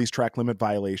get to all these track limit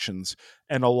violations.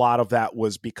 And a lot of that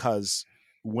was because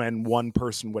when one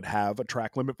person would have a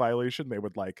track limit violation, they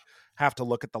would like have to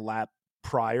look at the lap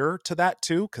prior to that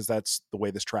too, because that's the way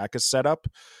this track is set up.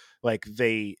 Like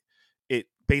it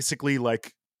basically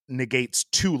like negates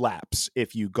 2 laps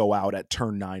if you go out at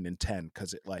turn 9 and 10,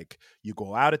 because it like you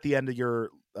go out at the end of your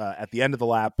at the end of the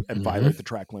lap and violate the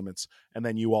track limits, and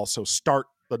then you also start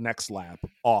the next lap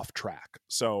off track.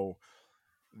 So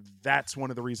that's one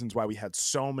of the reasons why we had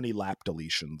so many lap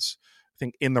deletions. I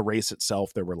think in the race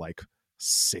itself there were like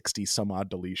 60 some odd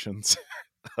deletions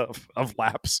of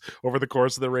laps over the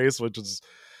course of the race, which is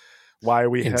why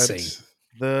we insane. Had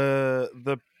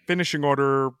the finishing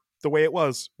order the way it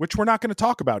was, which we're not going to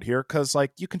talk about here because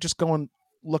like you can just go and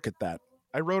look at that.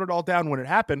 I wrote it all down when it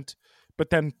happened, but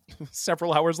then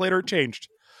several hours later it changed.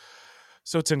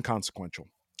 So it's inconsequential.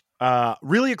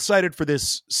 Really excited for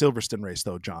this Silverstone race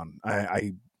though, John.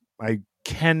 I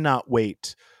cannot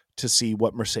wait to see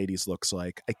what Mercedes looks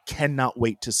like. I cannot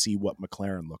wait to see what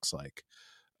McLaren looks like.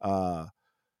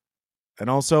 And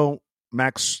also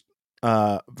Max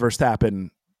Verstappen,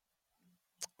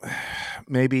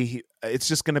 maybe it's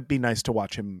just going to be nice to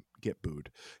watch him get booed.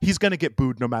 He's going to get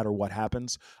booed no matter what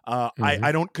happens.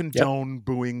 I don't condone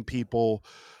booing people,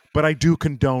 but I do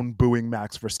condone booing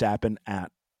Max Verstappen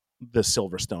at the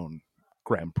Silverstone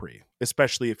Grand Prix,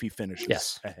 especially if he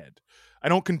finishes ahead. I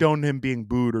don't condone him being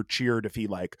booed or cheered if he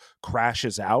like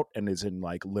crashes out and is in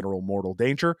like literal mortal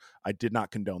danger. I did not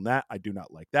condone that. I do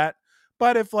not like that.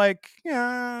 But if like,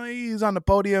 he's on the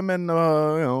podium and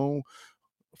a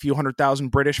few 100,000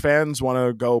 British fans want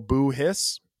to go boo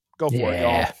hiss, go for it,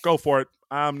 y'all. Go for it.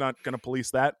 I'm not going to police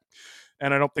that.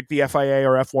 And I don't think the FIA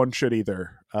or F1 should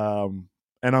either. And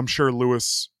I'm sure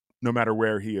Lewis, no matter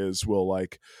where he is, will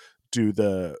like do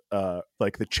the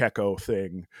like the Checo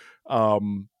thing,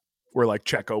 where like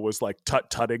Checo was like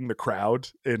tut-tutting the crowd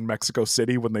in Mexico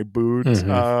City when they booed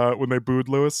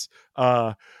Lewis.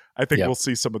 I think we'll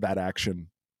see some of that action.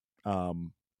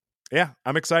 I'm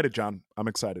excited, John. I'm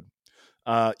excited.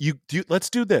 Let's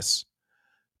do this.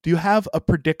 Do you have a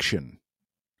prediction,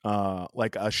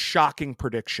 like a shocking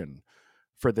prediction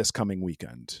for this coming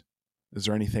weekend? Is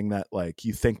there anything that like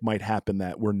you think might happen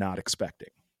that we're not expecting?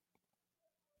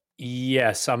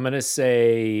 Yes, I'm going to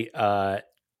say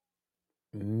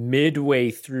midway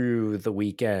through the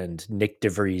weekend, Nick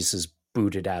DeVries is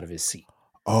booted out of his seat.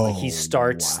 Oh, like he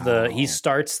starts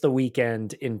the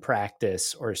weekend in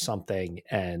practice or something,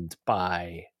 and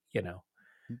by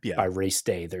race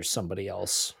day, there's somebody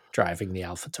else driving the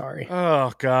AlphaTauri.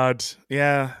 Oh God,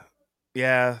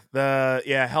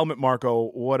 Helmut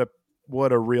Marko,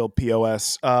 what a real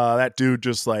POS. That dude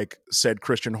just like said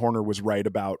Christian Horner was right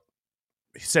about.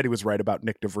 He said he was right about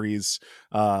Nick DeVries,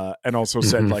 and also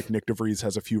said like Nick DeVries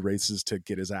has a few races to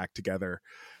get his act together,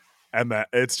 and that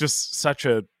it's just such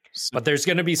a. But there's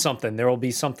going to be something. There will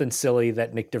be something silly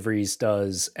that Nick DeVries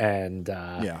does, and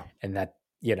that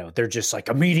they're just like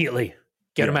immediately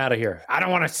get him out of here. I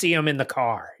don't want to see him in the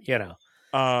car.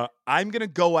 I'm going to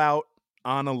go out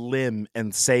on a limb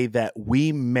and say that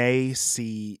we may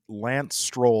see Lance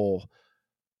Stroll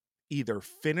either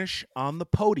finish on the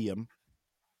podium.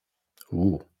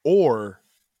 Ooh. Or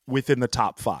within the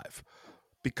top 5,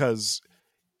 because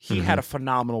he had a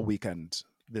phenomenal weekend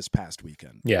this past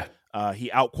weekend. Yeah. He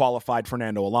outqualified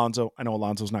Fernando Alonso. I know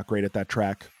Alonso's not great at that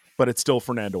track, but it's still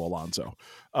Fernando Alonso.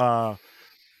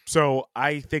 So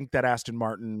I think that Aston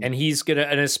Martin... And he's going to,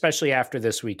 and especially after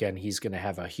this weekend, he's going to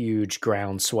have a huge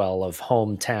groundswell of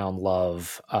hometown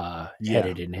love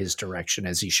headed in his direction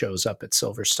as he shows up at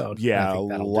Silverstone. Yeah, a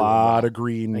lot of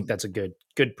green. I think that's a good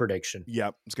prediction.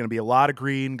 Yep. It's going to be a lot of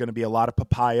green, going to be a lot of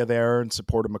papaya there in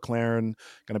support of McLaren,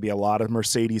 going to be a lot of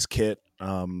Mercedes kit,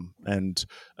 and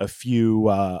a few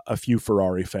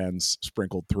Ferrari fans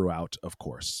sprinkled throughout, of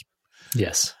course.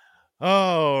 Yes.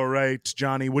 All right,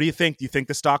 Johnny. What do you think? Do you think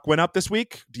the stock went up this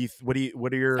week? What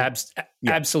are your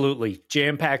Absolutely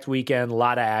jam-packed weekend, a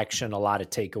lot of action, a lot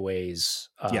of takeaways,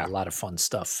 a lot of fun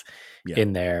stuff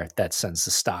in there that sends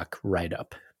the stock right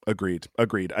up. Agreed.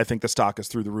 I think the stock is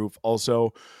through the roof.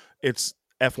 Also, it's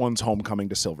F1's homecoming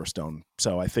to Silverstone,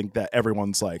 so I think that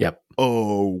everyone's like,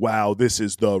 "Oh wow, this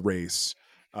is the race."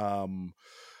 I'm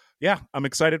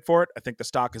excited for it. I think the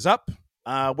stock is up.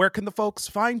 Where can the folks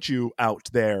find you out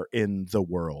there in the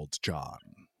world, John?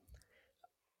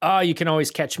 You can always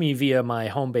catch me via my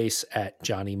home base at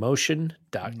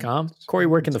johnnymotion.com. Corey,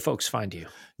 where can the folks find you?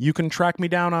 You can track me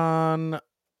down on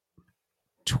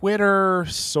Twitter,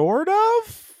 sort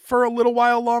of. for a little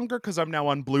while longer because I'm now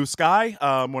on Blue Sky.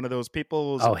 One of those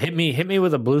people. Hit me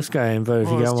with a Blue Sky info if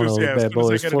you got one of those bad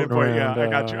boys floating around. Yeah,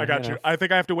 I got you. I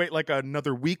think I have to wait like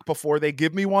another week before they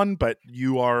give me one, but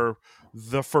you are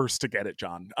the first to get it,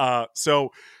 John.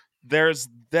 So there's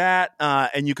that,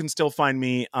 and you can still find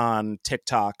me on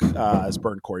TikTok as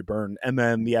Burn Corey Burn, and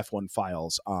then the F1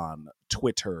 Files on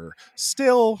Twitter.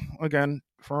 Still, again,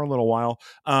 for a little while,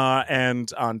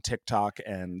 and on TikTok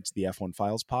and the F1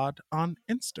 Files Pod on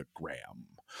Instagram.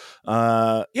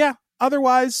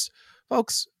 Otherwise,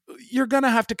 folks, you're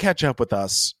gonna have to catch up with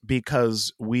us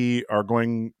because we are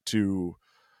going to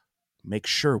make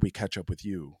sure we catch up with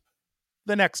you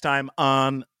the next time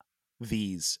on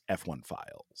these F1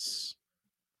 Files.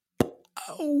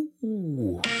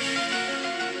 Oh.